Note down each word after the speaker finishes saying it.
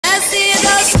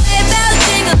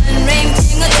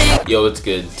Yo, it's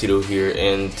good, Tito here,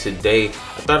 and today I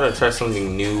thought I'd try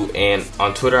something new. And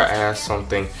on Twitter I asked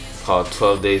something called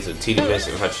 12 Days of Tdmas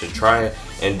if I should try it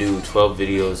and do 12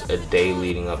 videos a day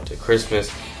leading up to Christmas.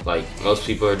 Like most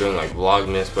people are doing like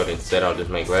Vlogmas, but instead I'll just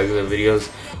make regular videos,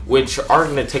 which are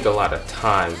going to take a lot of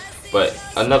time. But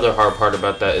another hard part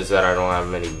about that is that I don't have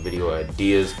many video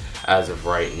ideas as of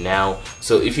right now.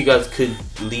 So if you guys could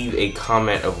leave a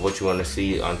comment of what you want to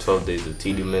see on 12 Days of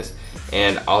Tdmas,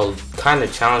 and I'll kind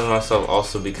of challenge myself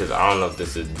also, because I don't know if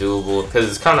this is doable, because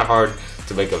it's kind of hard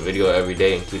to make a video every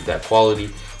day and keep that quality.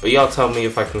 But y'all tell me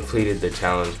if I completed the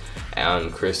challenge on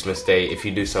Christmas Day, if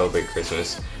you do celebrate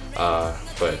Christmas.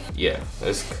 But yeah,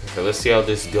 let's see how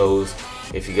this goes.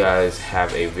 If you guys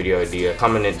have a video idea,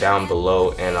 comment it down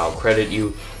below and I'll credit you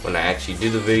when I actually do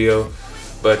the video.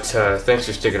 But thanks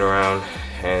for sticking around,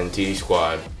 and TD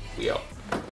Squad, we out.